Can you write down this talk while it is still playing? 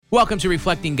Welcome to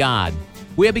Reflecting God.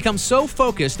 We have become so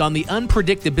focused on the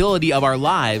unpredictability of our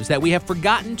lives that we have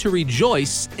forgotten to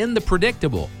rejoice in the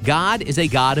predictable. God is a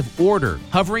God of order,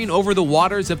 hovering over the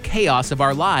waters of chaos of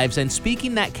our lives and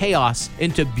speaking that chaos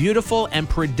into beautiful and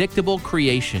predictable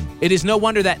creation. It is no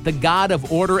wonder that the God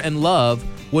of order and love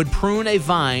would prune a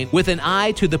vine with an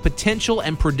eye to the potential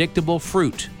and predictable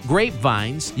fruit.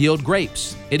 Grapevines yield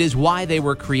grapes. It is why they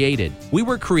were created. We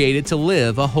were created to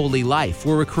live a holy life.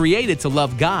 We were created to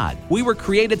love God. We were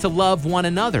created to love one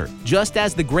another. Just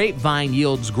as the grapevine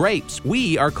yields grapes,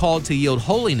 we are called to yield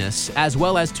holiness as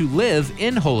well as to live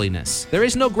in holiness. There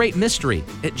is no great mystery.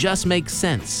 It just makes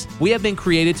sense. We have been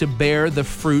created to bear the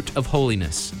fruit of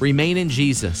holiness. Remain in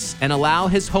Jesus and allow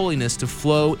His holiness to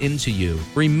flow into you.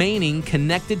 Remaining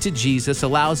connected to Jesus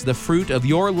allows the fruit of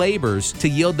your labors to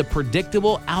yield the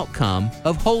predictable outcome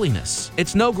of holiness.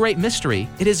 It's no great mystery.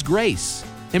 It is grace.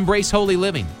 Embrace holy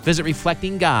living. Visit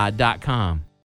reflectinggod.com.